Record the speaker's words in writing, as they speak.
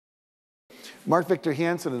Mark Victor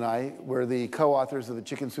Hansen and I were the co-authors of the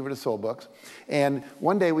Chicken Soup to Soul books. And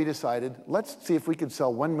one day we decided, let's see if we could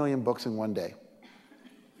sell 1 million books in one day.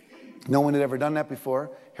 No one had ever done that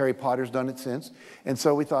before. Harry Potter's done it since. And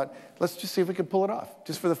so we thought, let's just see if we could pull it off,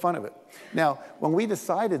 just for the fun of it. Now, when we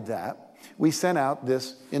decided that, we sent out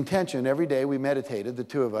this intention. Every day we meditated, the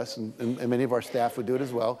two of us, and many of our staff would do it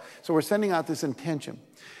as well. So we're sending out this intention.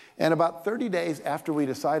 And about 30 days after we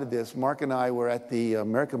decided this, Mark and I were at the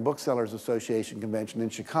American Booksellers Association convention in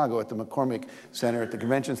Chicago at the McCormick Center, at the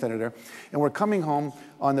convention center there. And we're coming home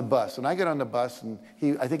on the bus. And I get on the bus, and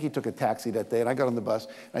I think he took a taxi that day, and I got on the bus.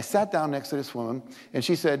 And I sat down next to this woman, and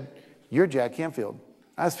she said, "You're Jack Canfield."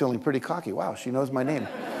 I was feeling pretty cocky. Wow, she knows my name.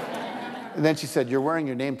 And then she said, "You're wearing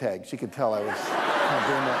your name tag." She could tell I was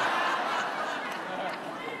doing that.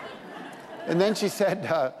 And then she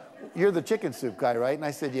said, "You're the chicken soup guy, right?" And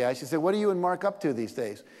I said, "Yeah." She said, "What are you and Mark up to these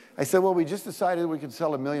days?" I said, "Well, we just decided we could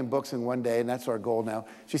sell 1 million books in one day, and that's our goal now."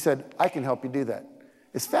 She said, "I can help you do that."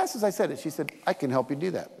 As fast as I said it, she said, "I can help you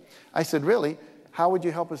do that." I said, "Really? How would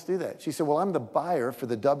you help us do that?" She said, "Well, I'm the buyer for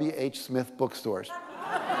the W.H. Smith bookstores."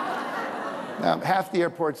 Now, half the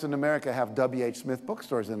airports in America have W.H. Smith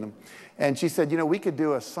bookstores in them. And she said, "You know, we could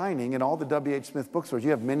do a signing in all the W.H. Smith bookstores.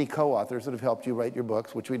 You have many co-authors that have helped you write your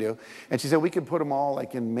books," which we do. And she said, "We could put them all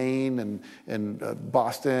like in Maine and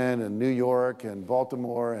Boston and New York and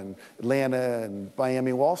Baltimore and Atlanta and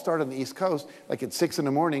Miami. We'll all start on the East Coast, like at 6 in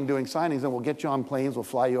the morning doing signings, and we'll get you on planes. We'll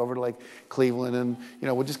fly you over to like Cleveland, and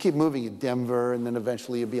we'll just keep moving you, Denver, and then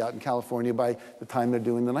eventually you'll be out in California by the time they're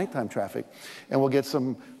doing the nighttime traffic. And we'll get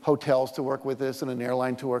some hotels to work with us and an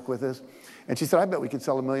airline to work with us." And she said, "I bet we could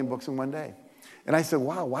sell 1 million books in one day." And I said,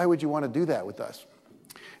 "Wow, why would you want to do that with us?"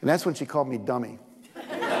 And that's when she called me dummy.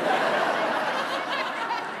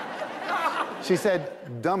 She said,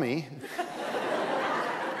 "Dummy."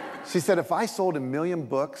 She said, "If I sold 1 million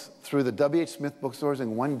books through the W.H. Smith bookstores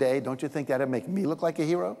in one day, don't you think that'd make me look like a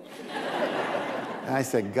hero?" And I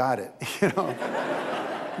said, "Got it."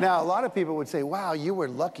 Now, a lot of people would say, "Wow, you were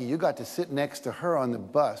lucky. You got to sit next to her on the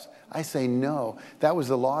bus." I say, no, that was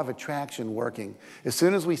the law of attraction working. As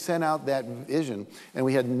soon as we sent out that vision and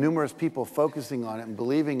we had numerous people focusing on it and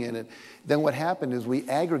believing in it, then what happened is we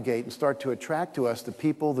aggregate and start to attract to us the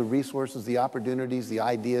people, the resources, the opportunities, the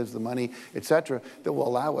ideas, the money, etc., that will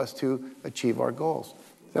allow us to achieve our goals.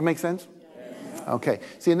 Does that make sense? Yes. Okay.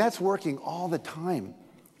 See, and that's working all the time.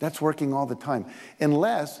 That's working all the time.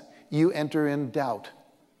 Unless you enter in doubt.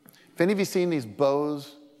 Have any of you seen these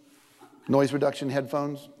Bose noise reduction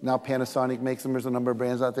headphones? Now Panasonic makes them. There's a number of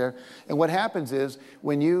brands out there. And what happens is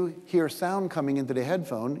when you hear sound coming into the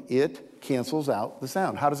headphone, it cancels out the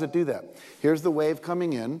sound. How does it do that? Here's the wave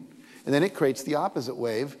coming in, and then it creates the opposite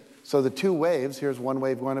wave. So the two waves, here's one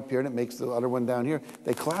wave going up here, and it makes the other one down here.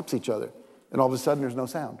 They collapse each other, and all of a sudden there's no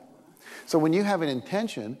sound. So when you have an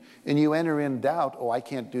intention and you enter in doubt, "Oh, I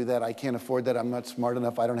can't do that, I can't afford that, I'm not smart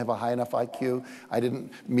enough, I don't have a high enough IQ, I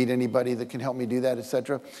didn't meet anybody that can help me do that,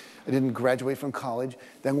 etc. I didn't graduate from college,"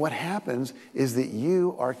 then what happens is that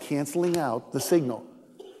you are canceling out the signal.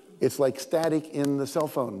 It's like static in the cell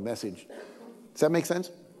phone message. Does that make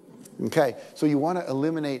sense? Okay, so you want to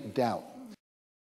eliminate doubt.